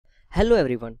Hello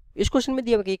everyone. इस question में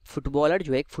दिया हुआ कि एक फुटबॉलर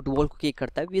जो है एक फुटबॉल को किक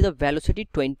करता है विद अ वेलोसिटी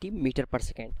 20 मीटर पर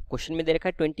सेकेंड। क्वेश्चन में दे रखा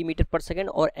है 20 मीटर पर सेकेंड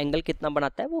और एंगल कितना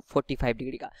बनाता है वो 45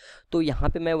 डिग्री का। तो यहाँ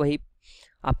पे मैं वही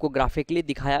आपको ग्राफिकली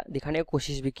दिखाने की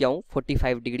कोशिश भी किया हूँ।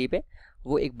 45 डिग्री पे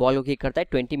वो एक बॉल को किक करता है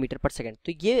 20 मीटर पर सेकेंड।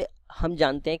 तो ये हम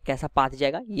जानते हैं कैसा पाथ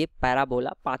जाएगा, ये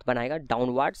पैराबोला पाथ बनाएगा,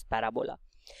 डाउनवर्ड्स पैराबोला।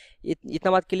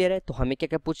 इतना बात क्लियर है। तो हमें क्या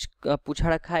क्या पूछा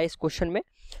रखा है इस क्वेश्चन में,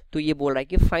 तो ये बोल रहा है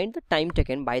कि find the time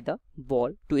taken by the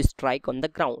ball to strike on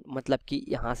the ground. मतलब कि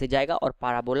यहाँ से जाएगा और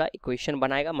पैराबोला इक्वेशन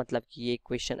बनाएगा, मतलब कि ये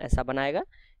इक्वेशन ऐसा बनाएगा,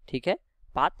 ठीक है,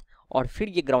 पाथ, और फिर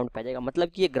ये ग्राउंड पे आ जाएगा। मतलब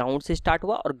कि ये ग्राउंड से स्टार्ट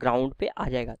हुआ और ग्राउंड पे आ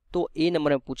जाएगा। तो ए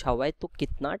नंबर में पूछा हुआ है तो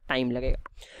कितना टाइम लगेगा।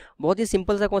 बहुत ही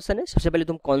सिंपल सा क्वेश्चन है। सबसे पहले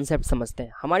तुम कॉन्सेप्ट समझते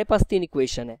हैं। हमारे पास तीन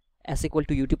इक्वेशन है, s equal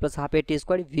to ut plus half at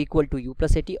square, v equal to u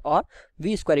plus at और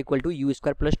v square equal to u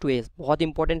square plus 2as। बहुत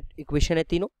इंपॉर्टेंट इक्वेशन है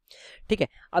तीनों, ठीक है।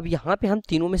 अब यहाँ पे हम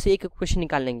तीनों में से एक इक्वेशन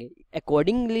निकाल लेंगे,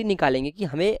 अकॉर्डिंगली निकालेंगे कि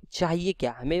हमें चाहिए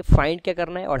क्या, हमें फाइंड क्या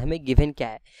करना है और हमें गिवन क्या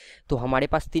है। तो हमारे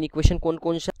पास तीन इक्वेशन कौन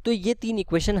कौन सा, तो ये तीन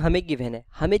इक्वेशन हमें गिवन है।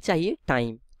 हमें चाहिए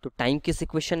टाइम, तो टाइम किस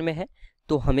इक्वेशन में है,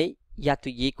 तो हमें या तो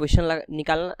ये इक्वेशन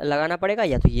लगाना पड़ेगा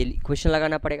या तो ये इक्वेशन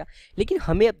लगाना पड़ेगा। लेकिन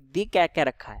हमें अब दे क्या क्या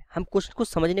रखा है, हम क्वेश्चन को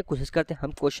समझने की कोशिश करते हैं।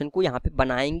 हम क्वेश्चन को यहाँ पे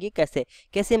बनाएंगे कैसे,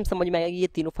 कैसे हम समझ में आएगा कि ये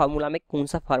तीनों फार्मूला में कौन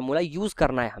सा फार्मूला यूज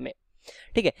करना है हमें,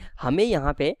 ठीक है। हमें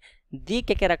यहाँ पे दे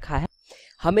क्या क्या रखा है,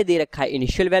 हमें दे रखा है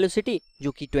इनिशियल वेलोसिटी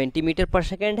जो कि 20 मीटर पर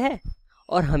सेकेंड है,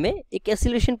 और हमें एक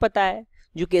एक्सीलरेशन पता है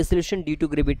जो कि एक्सीलरेशन ड्यू टू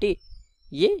ग्रेविटी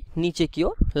ये नीचे की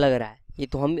ओर लग रहा है। ये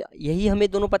तो हम यही हमें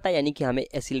दोनों पता है, यानी कि हमें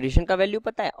एक्सीलरेशन का वैल्यू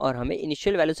पता है और हमें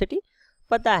इनिशियल वेलोसिटी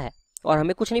पता है, और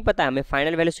हमें कुछ नहीं पता है, हमें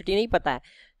फाइनल वेलोसिटी नहीं पता है।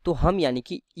 तो हम यानी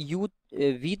कि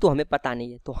v तो हमें पता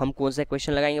नहीं है, तो हम कौन सा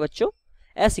इक्वेशन लगाएंगे बच्चों,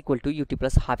 s equal to ut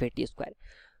plus half at square.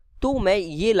 तो मैं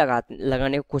ये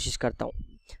लगाने की कोशिश करता हूँ।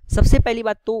 सबसे पहली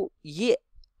बात तो ये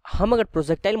हम अगर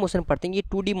प्रोजेक्टाइल मोशन पढ़ते हैं, ये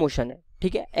 2D मोशन है,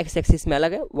 ठीक है। एक्स एक्सिस में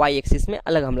अलग है, वाई एक्सिस में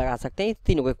अलग हम लगा सकते हैं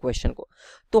तीनों के क्वेश्चन को।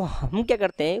 तो हम क्या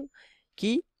करते हैं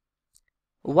कि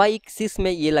वाई एक्सिस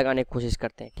में ये लगाने की कोशिश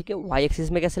करते हैं, ठीक है। वाई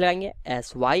एक्सिस में कैसे लगाएंगे,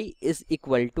 S Y is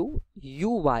equal to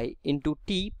you Y into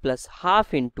T plus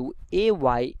half into A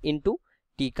Y into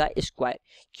T का स्क्वायर।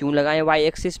 क्यों लगाएं वाई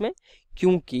एक्सिस में,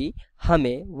 क्योंकि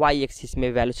हमें वाई एक्सिस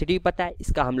में वेलोसिटी भी पता है।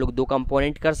 इसका हम लोग दो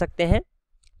कंपोनेंट कर सकते हैं।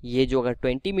 ये जो अगर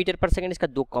 20 मीटर पर सेकेंड, इसका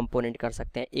दो कंपोनेंट कर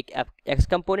सकते हैं, एक एक्स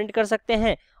कंपोनेंट कर सकते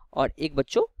हैं और एक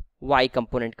बच्चों वाई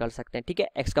कंपोनेंट कर सकते हैं, ठीक है।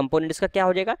 एक्स कंपोनेंट इसका क्या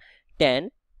हो जाएगा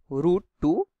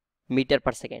 10√2 मीटर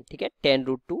पर सेकेंड, ठीक है,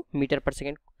 10√2 मीटर पर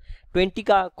सेकेंड। 20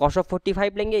 का कॉस ऑफ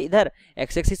 45 लेंगे इधर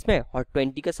एक्स एक्सिस में, और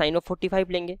 20 का साइन ऑफ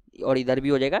 45 लेंगे, और इधर भी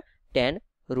हो जाएगा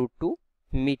 10√2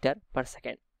 मीटर पर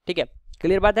सेकेंड, ठीक है।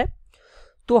 क्लियर बात है।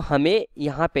 तो हमें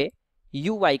यहाँ पे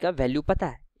यू वाई का वैल्यू पता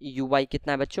है। यू वाई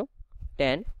कितना है बच्चों,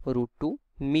 10√2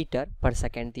 मीटर पर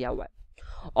सेकेंड दिया हुआ है।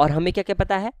 और हमें क्या क्या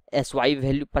पता है, एस वाई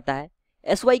वैल्यू पता है।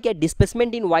 एस वाई क्या,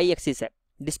 डिस्प्लेसमेंट इन वाई एक्सिस है।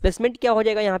 डिस्प्लेसमेंट क्या हो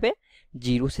जाएगा, यहाँ पे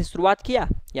जीरो से शुरुआत किया,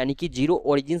 यानी कि जीरो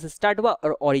ओरिजिन से स्टार्ट हुआ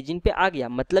और ओरिजिन पे आ गया।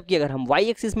 मतलब कि अगर हम वाई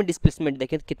एक्सिस में डिस्प्लेसमेंट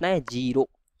देखें तो कितना है, जीरो,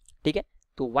 ठीक है।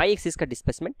 तो वाई एक्सिस का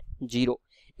डिस्प्लेसमेंट जीरो।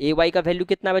 ए वाई का वैल्यू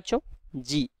कितना है बच्चों,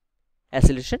 जी,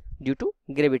 एक्सीलरेशन ड्यू टू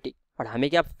ग्रेविटी। और हमें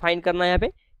क्या फाइंड करना है, यहाँ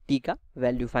पे टी का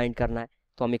वैल्यू फाइंड करना है।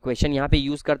 तो हम इक्वेशन यहाँ पे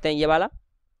यूज करते हैं ये वाला,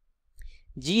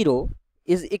 zero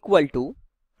is equal to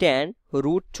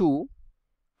 10√2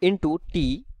 into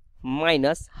T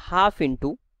minus half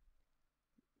into,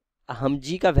 हम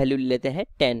g का वैल्यू ले लेते हैं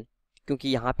 10, क्योंकि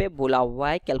यहाँ पे बोला हुआ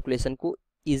है कैलकुलेशन को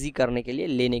इजी करने के लिए,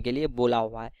 लेने के लिए बोला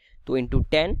हुआ है। तो इंटू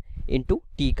 10 इंटू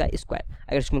टी का स्क्वायर।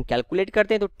 अगर इसको हम कैलकुलेट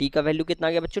करते हैं तो t का वैल्यू कितना आ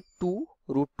गया बच्चों,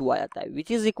 2√2 आ जाता है,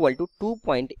 which is equal to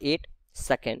 2.8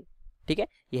 second, ठीक है।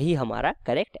 यही हमारा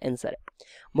करेक्ट आंसर है।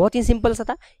 बहुत ही सिंपल सा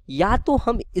था। या तो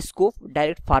हम इसको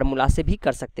डायरेक्ट फार्मूला से भी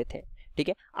कर सकते थे, ठीक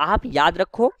है। आप याद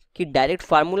रखो कि डायरेक्ट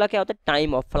फार्मूला क्या होता है,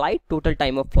 time of flight, total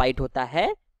time of flight होता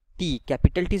है टी,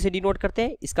 कैपिटल टी से डिनोट करते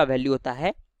हैं। इसका वैल्यू होता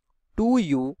है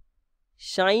 2u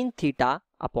साइन थीटा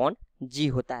अपॉन जी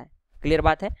होता है। क्लियर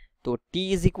बात है। तो t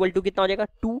इज इक्वल टू कितना हो जाएगा,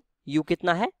 2u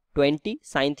कितना है 20,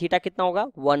 साइन थीटा कितना होगा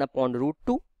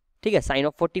 1/√2, ठीक है, साइन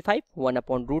ऑफ 45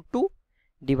 1/√2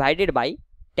 डिवाइडेड बाई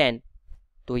 10।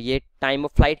 तो ये टाइम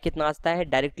ऑफ फ्लाइट कितना आता है,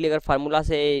 डायरेक्टली अगर फार्मूला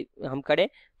से हम करें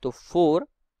तो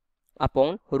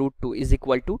 4/√2 is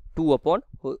equal to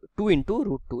 2 into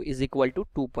 √2 is equal to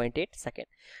 2.8 second.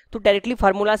 तो डायरेक्टली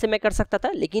फार्मूला से मैं कर सकता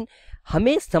था, लेकिन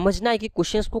हमें समझना है कि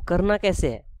क्वेश्चंस को करना कैसे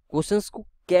है, क्वेश्चंस को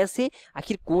कैसे,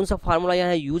 आखिर कौन सा फार्मूला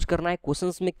यहाँ यूज करना है,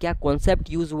 क्वेश्चंस में क्या कॉन्सेप्ट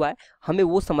यूज हुआ है, हमें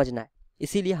वो समझना है।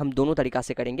 इसीलिए हम दोनों तरीका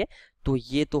से करेंगे। तो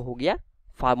ये तो हो गया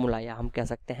फार्मूला, या हम कह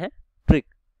सकते हैं ट्रिक,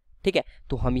 ठीक है।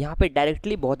 तो हम यहाँ पे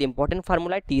डायरेक्टली, बहुत इंपॉर्टेंट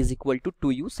फार्मूला है, t is equal to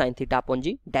 2u sine theta upon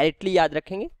ji, directly याद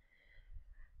रखेंगे,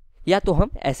 या तो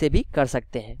हम ऐसे भी कर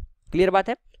सकते हैं। क्लियर बात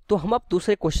है। तो हम अब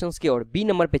दूसरे क्वेश्चंस की ओर बी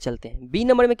नंबर पे चलते हैं। बी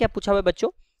नंबर में क्या पूछा हुआ है बच्चों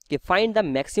कि find the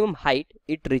maximum height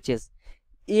it reaches,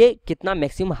 ये कितना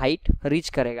मैक्सिमम हाइट रीच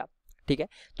करेगा। ठीक है,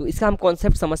 तो इसका हम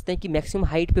कॉन्सेप्ट समझते हैं कि मैक्सिमम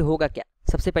हाइट पे होगा क्या।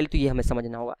 सबसे पहले तो ये हमें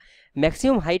समझना होगा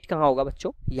मैक्सिमम हाइट कहाँ होगा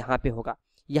बच्चों, यहाँ पे होगा।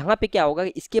 यहाँ पे क्या होगा,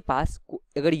 इसके पास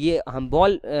अगर ये हम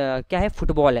बॉल क्या है,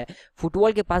 फुटबॉल है,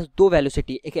 फुटबॉल के पास दो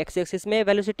वेलोसिटी, एक एक्स एक्सिस में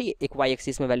वेलोसिटी, एक वाई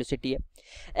एक्सिस में वेलोसिटी है।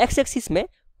 एक्स एक्सिस में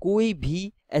कोई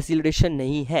भी एक्सीलरेशन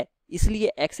नहीं है,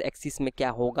 इसलिए एक्स एक्सिस में क्या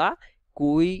होगा,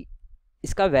 कोई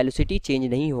इसका वेलोसिटी चेंज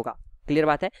नहीं होगा। क्लियर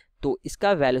बात है, तो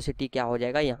इसका वेलोसिटी क्या हो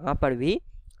जाएगा, यहाँ पर भी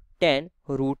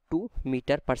 10√2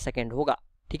 मीटर पर सेकेंड होगा।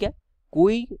 ठीक है,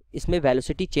 कोई इसमें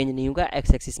वेलोसिटी चेंज नहीं होगा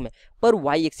एक्स एक्सिस में, पर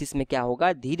वाई एक्सिस में क्या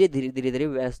होगा, धीरे धीरे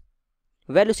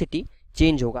वेलोसिटी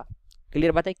चेंज होगा।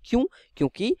 क्लियर बात है, क्यों,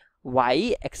 क्योंकि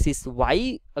वाई एक्सिस,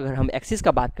 वाई अगर हम एक्सिस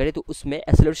का बात करें तो उसमें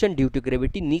एक्सेलरेशन ड्यू टू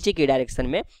ग्रेविटी नीचे के डायरेक्शन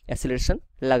में एक्सेलरेशन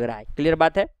लग रहा है। क्लियर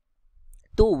बात है,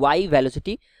 तो वाई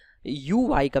वेलोसिटी यू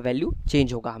वाई का वैल्यू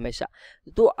चेंज होगा हमेशा।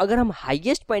 तो अगर हम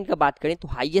हाईएस्ट पॉइंट का बात करें तो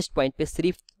हाईएस्ट पॉइंट पे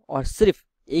सिर्फ और सिर्फ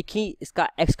एक ही इसका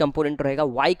x कंपोनेंट रहेगा,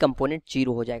 y कंपोनेंट 0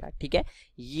 हो जाएगा। ठीक है,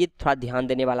 ये थोड़ा ध्यान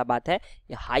देने वाला बात है।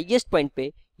 हाईएस्ट पॉइंट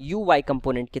पे यू वाई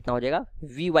कंपोनेंट कितना हो जाएगा,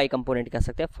 वी वाई कंपोनेंट कह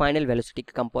सकते हैं, फाइनल वेलोसिटी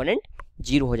का कंपोनेंट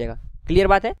 0 हो जाएगा। क्लियर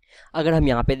बात है। अगर हम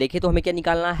यहाँ पे देखें तो हमें क्या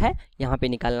निकालना है, यहाँ पे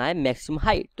निकालना है मैक्सिमम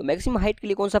हाइट। तो मैक्सिमम हाइट के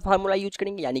लिए कौन सा फार्मूला यूज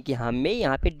करेंगे, यानी कि हमें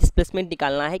यहाँ पे डिस्प्लेसमेंट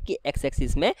निकालना है कि एक्स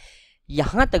एक्सिस में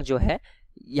यहाँ तक जो है,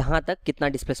 यहाँ तक कितना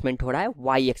डिस्प्लेसमेंट हो रहा है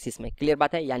वाई एक्सिस में। क्लियर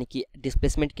बात है, यानी कि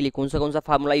डिस्प्लेसमेंट के लिए कौन सा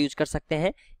फार्मूला यूज कर सकते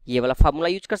हैं, ये वाला फार्मूला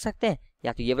यूज कर सकते हैं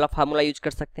या तो ये वाला फार्मूला यूज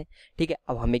कर सकते हैं। ठीक है,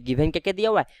 अब हमें गिवन क्या क्या दिया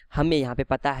हुआ है, हमें यहाँ पे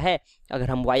पता है, अगर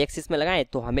हम वाई एक्सिस में लगाएं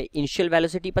तो हमें इनिशियल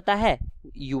वेलोसिटी पता है,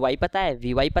 यू वाई पता है,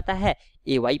 वी वाई पता है,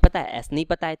 ए वाई पता है, एस नहीं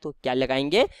पता है, तो क्या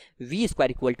लगाएंगे, we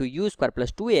square equal to you square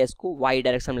plus 2as को वाई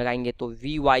डायरेक्शन में लगाएंगे तो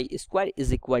we Y square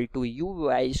is equal to you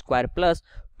Y square plus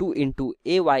 2 into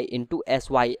A Y into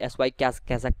S Y क्या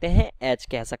कह सकते हैं, एच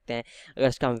कह सकते हैं। अगर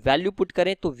इसका हम वैल्यू पुट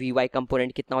करें तो वी वाई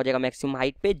कंपोनेंट कितना हो जाएगा मैक्सिमम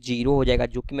हाइट पे, 0 हो जाएगा,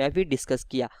 जो कि मैं अभी डिस्कस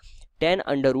किया,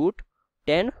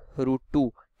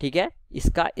 10√10√2। ठीक है,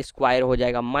 इसका स्क्वायर हो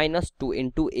जाएगा -2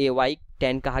 इंटू ए वाई,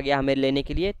 10 कहा गया हमें लेने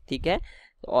के लिए। ठीक है,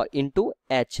 और इंटू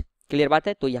एच। क्लियर बात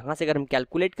है, तो यहाँ से अगर हम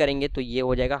कैलकुलेट करेंगे तो ये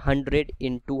हो जाएगा 100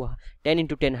 इंटू 10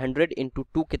 इंटू 10 100 इंटू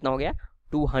 2 कितना हो गया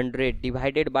 200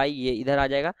 डिवाइडेड बाई ये इधर आ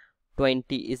जाएगा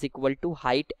 20 is equal to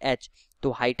height H.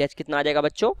 तो हाइट एच कितना आ जाएगा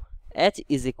बच्चों, एच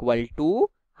इज इक्वल टू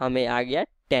हमें आ गया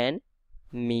 10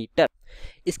 मीटर।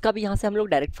 इसका भी यहाँ से हम लोग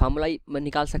डायरेक्ट फार्मूला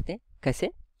निकाल सकते हैं। कैसे,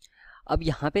 अब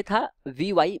यहाँ पे था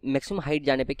वी वाई मैक्सिमम हाइट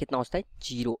जाने पे कितना होता है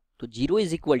 0, तो 0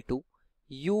 is equal to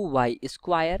you Y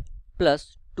square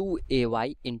plus 2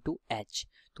 ay into H.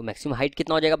 तो मैक्सिमम हाइट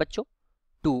कितना हो जाएगा बच्चों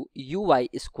 2 यू वाई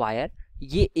स्क्वायर,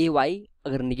 ये ए वाई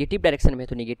अगर निगेटिव डायरेक्शन में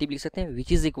तो निगेटिव लिख सकते हैं,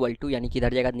 विच इज इक्वल टू, यानी कि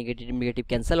इधर जाएगा निगेटिव निगेटिव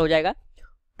कैंसिल हो जाएगा,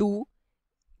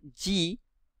 2g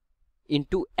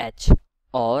इंटू एच,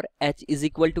 और h इज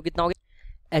इक्वल टू कितना हो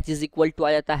गया, h इज इक्वल टू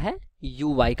आ जाता है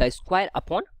यू वाई का square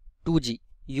upon 2g।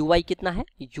 You Y कितना है,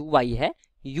 यू वाई है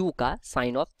u का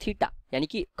साइन ऑफ थीटा, यानी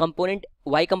कि कंपोनेंट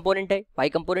y कंपोनेंट है, y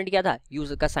कंपोनेंट क्या था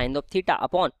u का sign of theta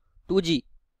upon 2g।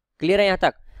 Clear है यहाँ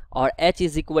तक, और h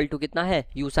इज इक्वल टू कितना है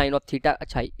u साइन ऑफ थीटा,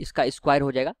 अच्छा इसका स्क्वायर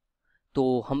हो जाएगा।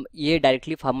 तो हम ये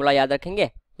डायरेक्टली फार्मूला याद रखेंगे,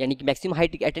 यानी कि मैक्सिमम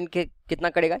हाइट अटेंड कितना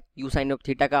करेगा u साइन ऑफ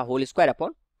थीटा का whole square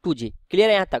upon 2g। Clear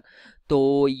है यहाँ तक,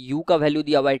 तो u का वैल्यू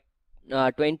दिया हुआ है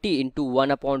 20 इंटू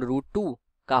 1/√2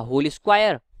 का whole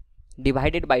square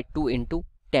divided by 2 into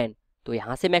 10। तो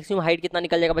यहाँ से मैक्सिमम हाइट कितना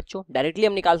निकल जाएगा बच्चों, डायरेक्टली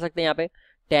हम निकाल सकते हैं यहाँ पे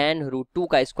 10√2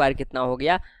 का स्क्वायर कितना हो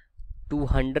गया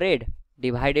 200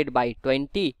 divided by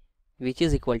 20 which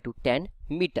is equal to 10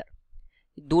 metre.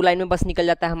 2 line में बस निकल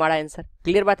जाता है हमारा आंसर।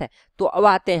 क्लियर बात है, तो अब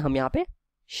आते हैं हम यहाँ पे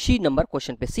सी नंबर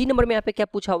क्वेश्चन पे। सी नंबर में यहाँ पे क्या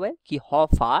पूछा हुआ है कि how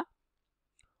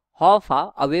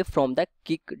far away from the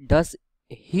kick does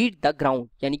hit the ground,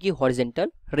 यानी कि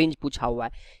हॉरिजॉन्टल रेंज पूछा हुआ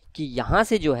है कि यहाँ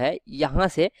से जो है, यहाँ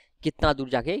से कितना दूर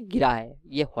जाके गिरा है,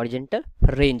 ये हॉरिजॉन्टल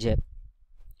रेंज है।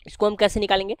 इसको हम कैसे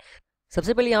निकालेंगे,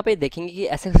 सबसे पहले यहाँ पे देखेंगे कि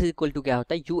एस एक्स इक्वल टू क्या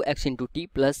होता है you x into T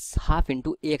plus half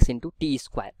into A x into T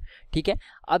square. ठीक है,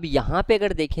 अब यहाँ पे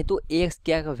अगर देखें तो ए एक्स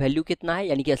क्या वैल्यू कितना है,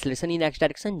 यानी कि एक्सेलरेशन इन एक्स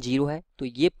डायरेक्शन 0 है, तो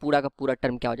ये पूरा का पूरा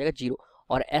टर्म क्या हो जाएगा 0,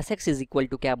 और S x is equal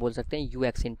to क्या बोल सकते हैं यू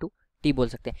एक्स इंटू टी बोल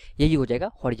सकते हैं, यही हो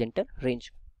जाएगा हॉरिजॉन्टल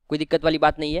रेंज। कोई दिक्कत वाली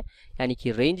बात नहीं है, यानी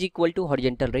कि range equal to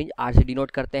horizontal range are से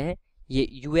डिनोट करते हैं। ये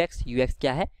यू एक्स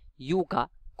क्या है u का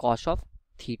cos of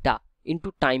theta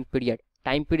into time period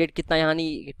कितना, यहाँ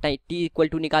टी इक्वल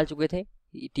टू निकाल चुके थे,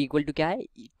 टी इक्वल टू क्या है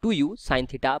 2u साइन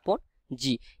थीटा अपॉन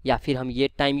जी, या फिर हम ये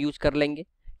टाइम यूज कर लेंगे।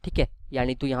 ठीक है,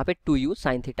 यानी तो यहाँ पे 2u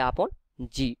साइन थीटा अपॉन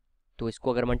जी, तो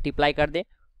इसको अगर मल्टीप्लाई कर दे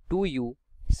 2u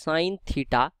साइन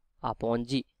थीटा अपॉन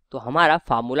जी, तो हमारा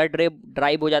फार्मूला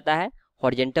ड्राइव हो जाता है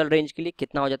हॉरिजेंटल रेंज के लिए,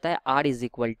 कितना हो जाता है, r इज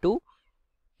इक्वल टू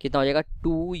कितना हो जाएगा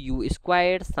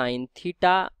 2u² sine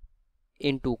theta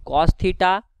into cos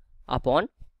theta upon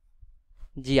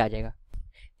जी आ जाएगा।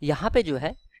 यहाँ पे जो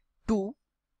है 2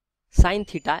 sine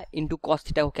theta into cos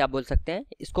theta को क्या बोल सकते हैं,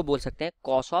 इसको बोल सकते हैं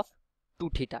कॉस ऑफ 2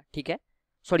 थीटा, ठीक है,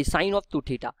 सॉरी साइन ऑफ 2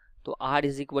 थीटा। तो r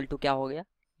इज इक्वल टू क्या हो गया,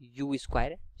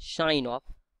 u² sign of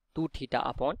 2 theta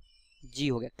upon जी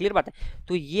हो गया। क्लियर बात है।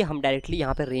 तो ये हम डायरेक्टली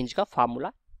यहाँ पे रेंज का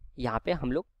फार्मूला यहाँ पे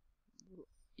हम लोग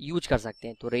यूज कर सकते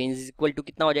हैं। तो रेंज इज इक्वल टू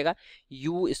कितना हो जाएगा,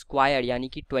 u² यानी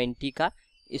कि 20 का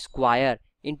square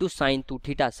into sine 2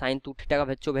 theta. Sign 2 theta का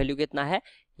बच्चों वैल्यू कितना है,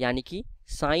 यानी कि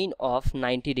साइन ऑफ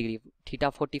 90 डिग्री, थीटा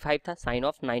 45 था, साइन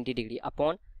ऑफ 90 डिग्री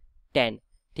अपॉन 10,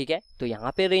 ठीक है। तो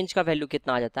यहाँ पे रेंज का वैल्यू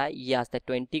कितना आ जाता है, ये आता है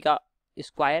 20 का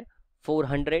square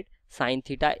 400 sine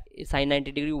theta sine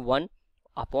 90 degree 1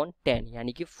 upon 10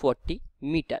 यानी कि 40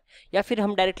 मीटर। या फिर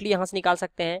हम डायरेक्टली यहाँ से निकाल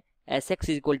सकते हैं S x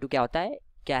is equal to क्या होता है,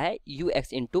 क्या है, यू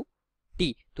एक्स इंटू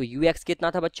टी। तो यू एक्स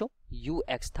कितना था बच्चों, यू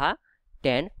एक्स था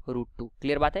 10√2।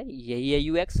 क्लियर बात है, यही है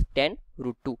यू एक्स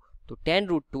 10√2। तो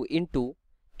 10√2 इंटू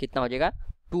कितना हो जाएगा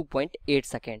 2.8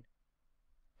 सेकेंड,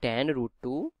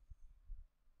 10√2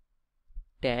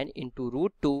 10 इंटू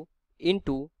 √2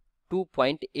 इंटू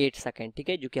 2.8 सेकेंड, ठीक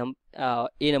है, जो कि हम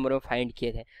ए नंबर में फाइंड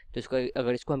किए थे। तो इसको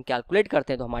अगर इसको हम कैलकुलेट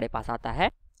करते हैं तो हमारे पास आता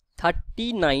है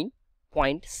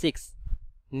 39.6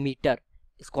 मीटर।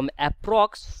 इसको हम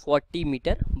अप्रॉक्स 40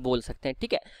 मीटर बोल सकते हैं,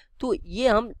 ठीक है। तो ये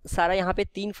हम सारा यहाँ पे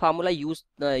 3 फार्मूला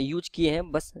यूज किए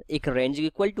हैं। बस एक range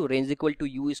equal to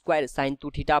u² sign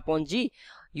 2 theta upon ji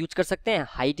use कर सकते हैं,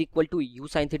 height equal to u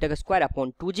sine theta का स्क्वायर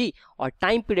अपॉन 2g, और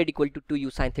time period equal to 2u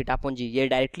sine theta upon जी, ये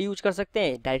डायरेक्टली यूज कर सकते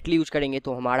हैं। डायरेक्टली यूज करेंगे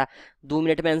तो हमारा 2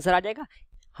 मिनट में आंसर आ जाएगा।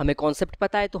 हमें कॉन्सेप्ट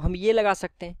पता है तो हम ये लगा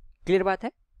सकते हैं। क्लियर बात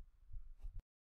है।